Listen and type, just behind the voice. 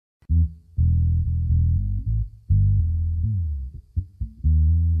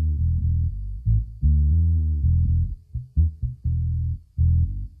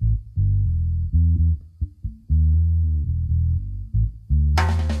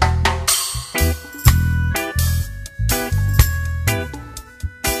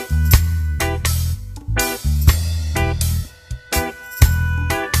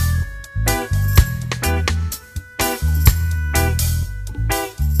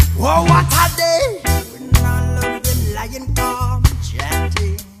Oh, what a day when all of them lion come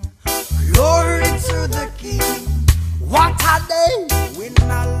chanting, glory to the King. What a day when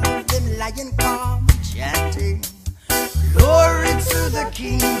all of them lion come chanting, glory to the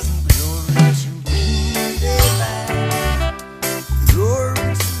King. Glory to King David,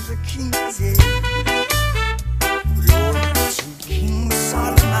 glory to the King, yeah. Glory to King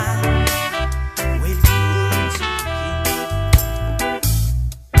Solomon, well, glory to the King.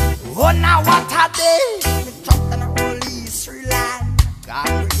 Oh, now what a day, the top and the holy Israel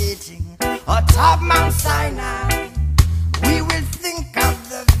congregating atop Mount Sinai. We will think of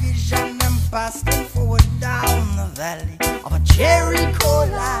the vision and passing forward down the valley of a Jericho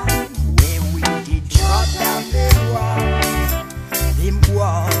line, where we did draw down them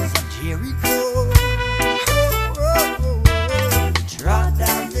walls of Jericho. Draw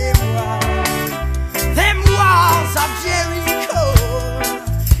down them walls of Jericho.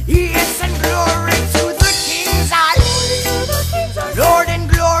 Yes, and glory to the King's highway, Lord, and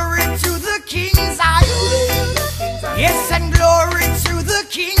glory to the King's highway. Yes, and glory to the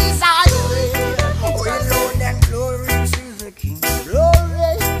King's highway. Oh, Lord, and glory to the King.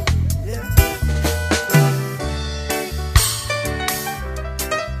 Glory. Yeah.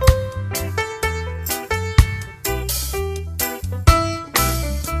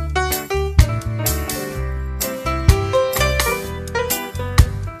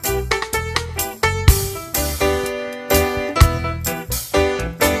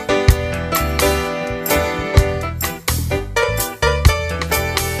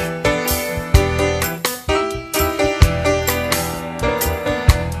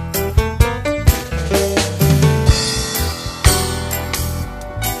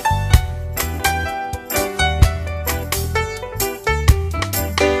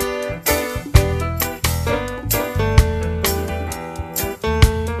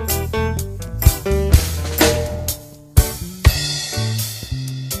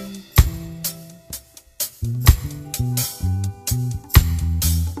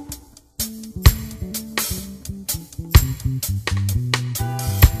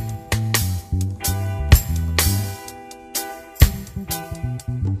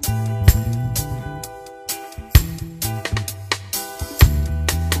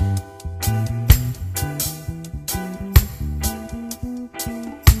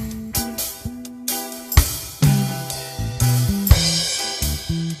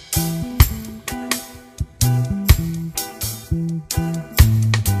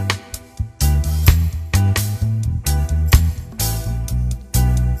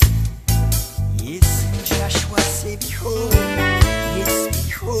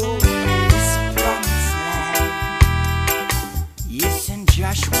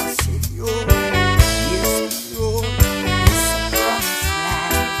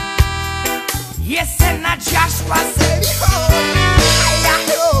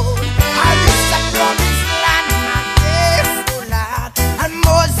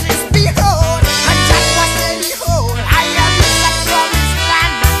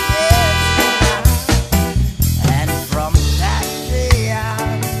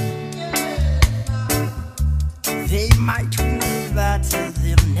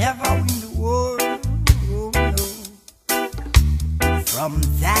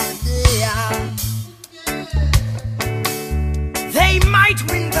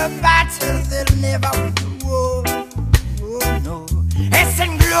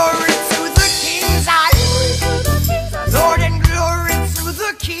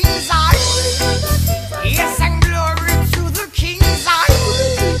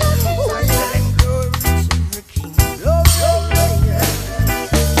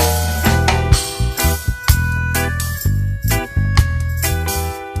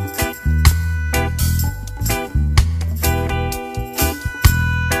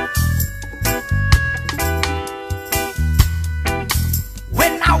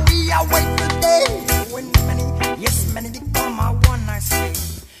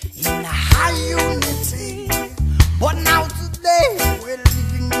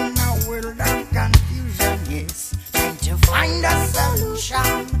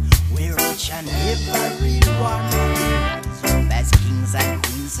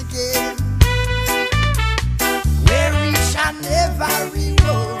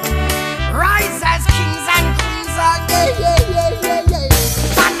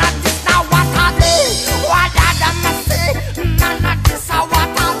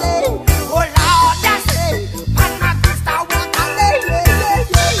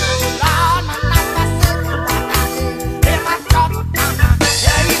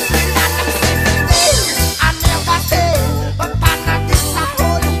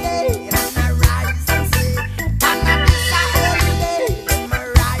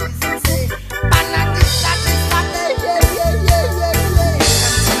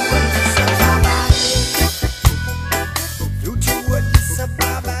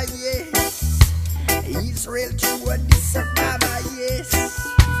 trail through a disappointment.